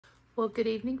Well, good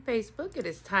evening, Facebook. It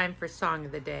is time for Song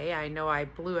of the Day. I know I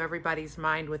blew everybody's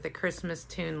mind with a Christmas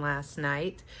tune last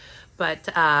night, but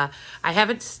I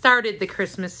haven't started the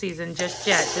Christmas season just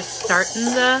yet. Just starting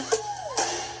the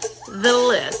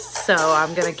list. So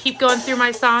I'm going to keep going through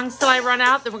my songs till I run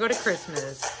out, then we'll go to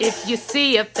Christmas. If you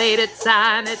see a faded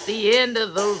sign at the end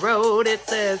of the road, it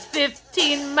says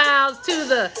 15 miles to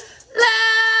the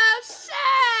Love Shack.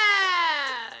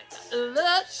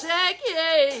 Love Shack,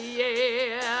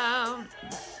 yeah.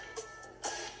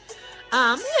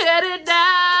 I'm headed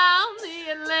down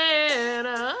the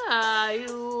Atlanta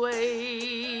Highway,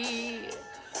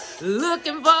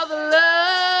 looking for the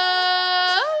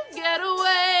love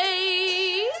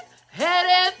getaway,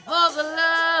 headed for the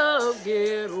love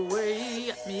getaway.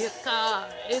 Got me a car,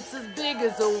 it's as big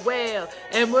as a whale,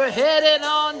 and we're headed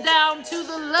on down to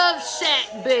the Love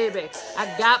Shack, baby. I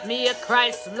got me a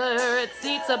Chrysler, it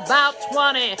seats about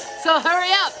 20, so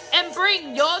hurry up and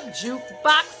bring your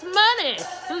jukebox money.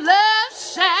 Love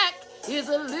Shack is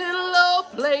a little old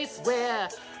place where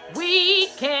we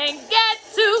can get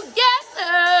together.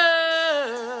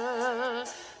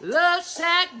 Love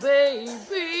Shack,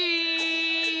 baby.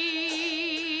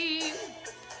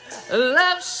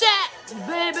 Love Shack,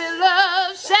 baby,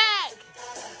 Love Shack.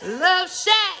 Love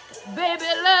Shack, baby,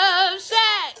 Love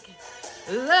Shack.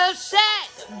 Love Shack,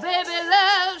 baby,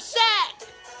 Love Shack.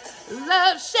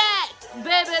 Love Shack,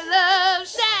 baby, Love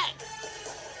Shack.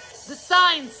 The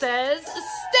sign says,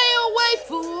 stay away,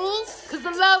 fools, 'cause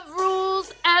the love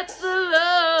rules at the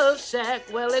Love Shack.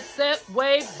 Well, it's set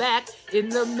way back in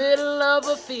the middle of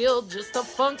a field, just a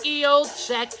funky old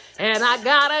shack, and I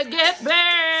gotta get better.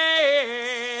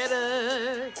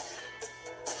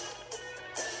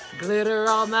 Glitter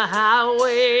on the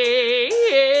highway,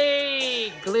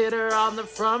 glitter on the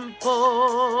front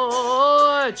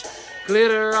porch,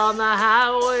 glitter on the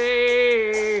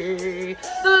highway.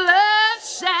 The Love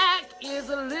Shack is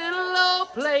a little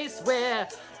old place where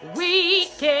we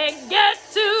can get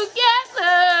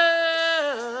together.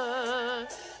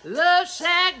 Love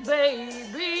Shack,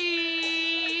 baby.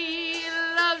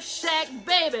 Love Shack,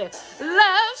 baby.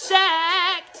 Love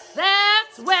Shack,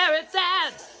 that's where it's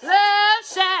at. Love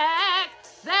Shack,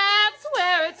 that's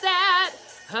where it's at.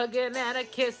 Hugging and a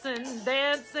kissing,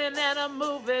 dancing and a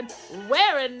moving,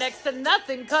 wearing next to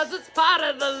nothing 'cause it's part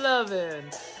of the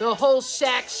loving. The whole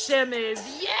shack shimmies,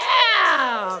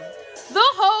 yeah! The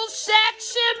whole shack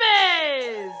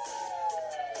shimmies!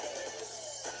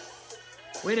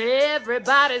 When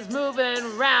everybody's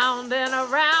moving round and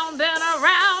around and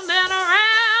around and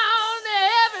around,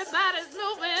 everybody's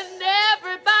moving,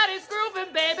 everybody's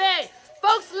grooving, baby.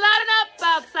 Folks lining up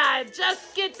outside,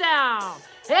 just get down.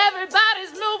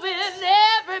 Everybody's moving,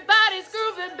 everybody's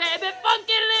grooving, baby.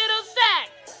 Funky little shack,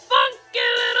 funky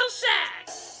little shack.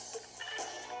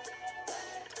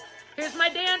 Here's my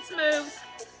dance moves.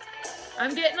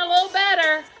 I'm getting a little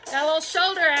better. Got a little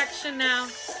shoulder action now.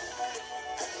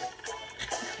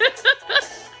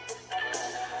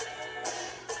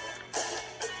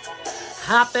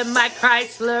 Hop in my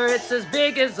Chrysler, it's as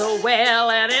big as a whale,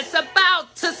 and it's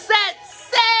about to set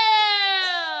sail.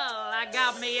 I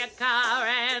got me a car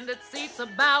and it seats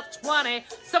about 20,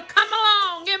 so come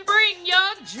along and bring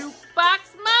your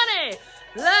jukebox money.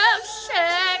 Love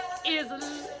Shack is a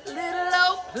little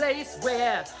old place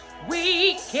where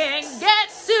we can get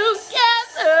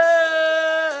together.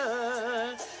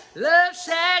 Love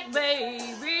Shack,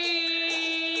 baby.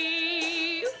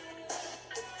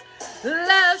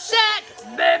 Love Shack,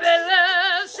 baby,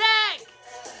 Love Shack.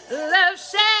 Love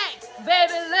Shack,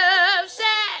 baby, Love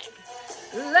Shack.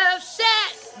 Love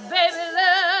Shack, baby,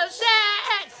 Love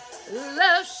Shack.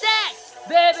 Love Shack,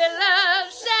 baby,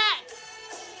 Love Shack.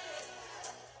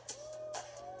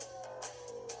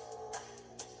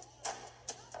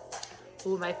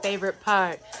 Ooh, my favorite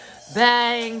part.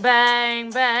 Bang, bang,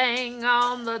 bang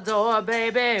on the door,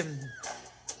 baby.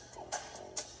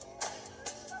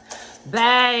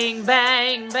 Bang,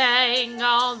 bang, bang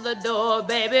on the door,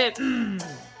 baby.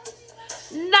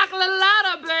 Knock la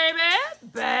lotta, baby.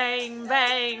 Bang,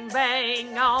 bang,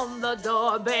 bang on the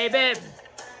door, baby.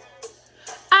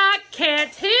 I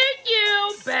can't hear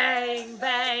you. Bang,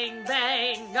 bang,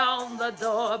 bang on the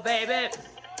door, baby.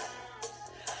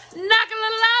 Knock la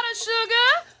lotta,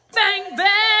 sugar. Bang,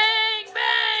 bang,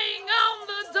 bang on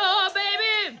the door,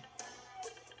 baby.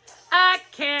 I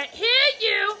can't hear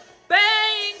you.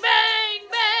 Bang, bang,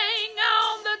 bang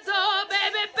on the door,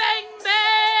 baby. Bang,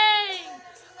 bang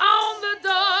on the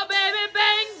door, baby.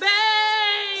 Bang,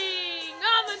 bang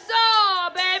on the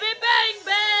door, baby. Bang,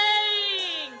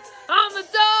 bang on the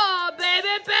door,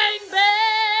 baby. Bang,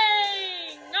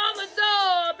 bang on the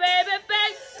door, baby.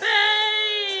 Bang,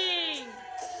 bang.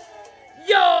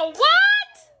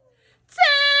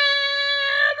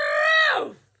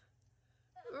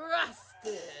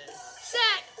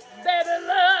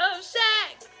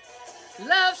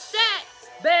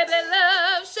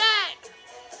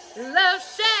 Love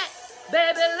Shack,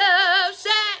 baby, Love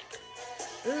Shack.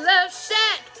 Love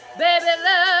Shack, baby,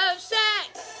 Love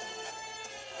Shack.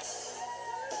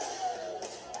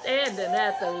 Standing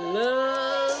at the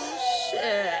Love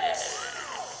Shack.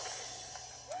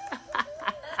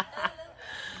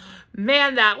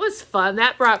 Man, that was fun.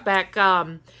 That brought back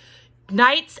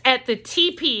nights at the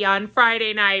Teepee on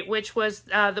Friday night, which was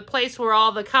the place where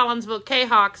all the Collinsville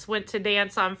K-Hawks went to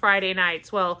dance on Friday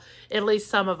nights. Well, at least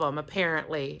some of them,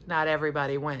 apparently. Not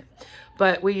everybody went.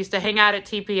 But we used to hang out at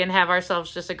Teepee and have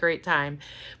ourselves just a great time.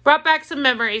 Brought back some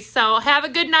memories. So have a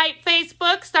good night,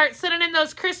 Facebook. Start sending in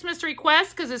those Christmas requests,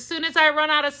 because as soon as I run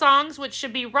out of songs, which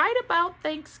should be right about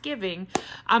Thanksgiving,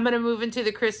 I'm going to move into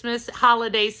the Christmas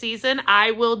holiday season.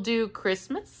 I will do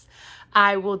Christmas.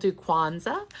 I will do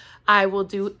Kwanzaa. I will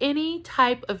do any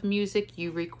type of music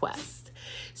you request.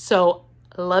 So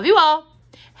love you all.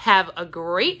 Have a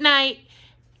great night.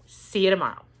 See you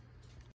tomorrow.